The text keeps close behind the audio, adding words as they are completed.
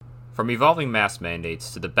From evolving mask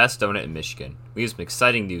mandates to the best donut in Michigan, we have some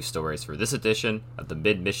exciting news stories for this edition of the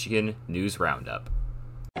Mid-Michigan News Roundup.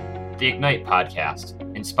 The Ignite Podcast,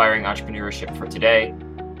 inspiring entrepreneurship for today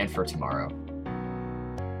and for tomorrow.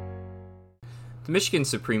 The Michigan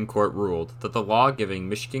Supreme Court ruled that the law giving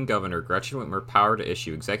Michigan Governor Gretchen Whitmer power to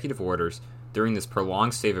issue executive orders during this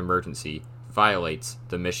prolonged state of emergency violates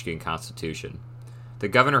the Michigan Constitution. The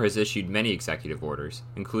governor has issued many executive orders,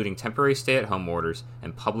 including temporary stay-at-home orders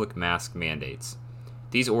and public mask mandates.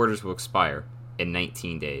 These orders will expire in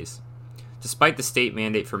 19 days. Despite the state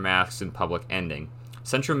mandate for masks in public ending,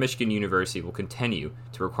 Central Michigan University will continue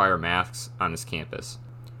to require masks on its campus.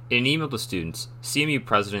 In an email to students, CMU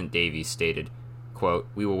President Davies stated, quote,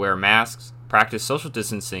 "We will wear masks, practice social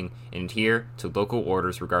distancing, and adhere to local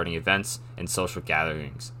orders regarding events and social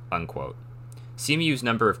gatherings," unquote. CMU's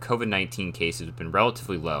number of COVID-19 cases have been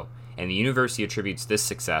relatively low, and the university attributes this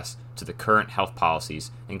success to the current health policies,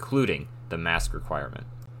 including the mask requirement.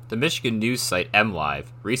 The Michigan news site MLive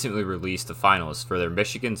recently released the finalists for their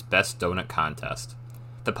Michigan's Best Donut Contest.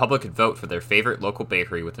 The public could vote for their favorite local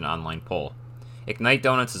bakery with an online poll. Ignite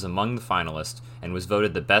Donuts is among the finalists and was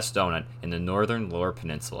voted the best donut in the northern Lower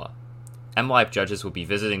Peninsula. MLive judges will be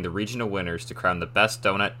visiting the regional winners to crown the best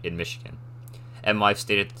donut in Michigan. MLive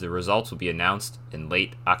stated that the results will be announced in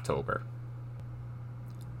late October.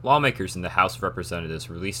 Lawmakers in the House of Representatives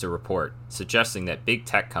released a report suggesting that big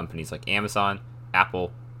tech companies like Amazon,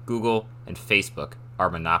 Apple, Google, and Facebook are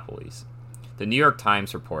monopolies. The New York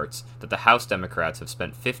Times reports that the House Democrats have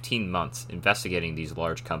spent 15 months investigating these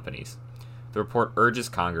large companies. The report urges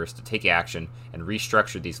Congress to take action and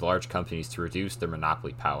restructure these large companies to reduce their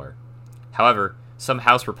monopoly power. However, some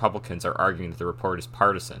House Republicans are arguing that the report is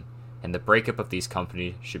partisan, and the breakup of these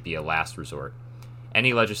companies should be a last resort.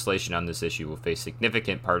 Any legislation on this issue will face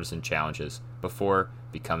significant partisan challenges before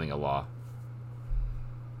becoming a law.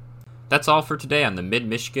 That's all for today on the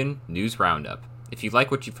Mid-Michigan News Roundup. If you like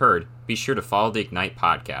what you've heard, be sure to follow the Ignite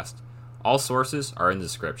podcast. All sources are in the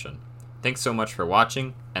description. Thanks so much for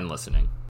watching and listening.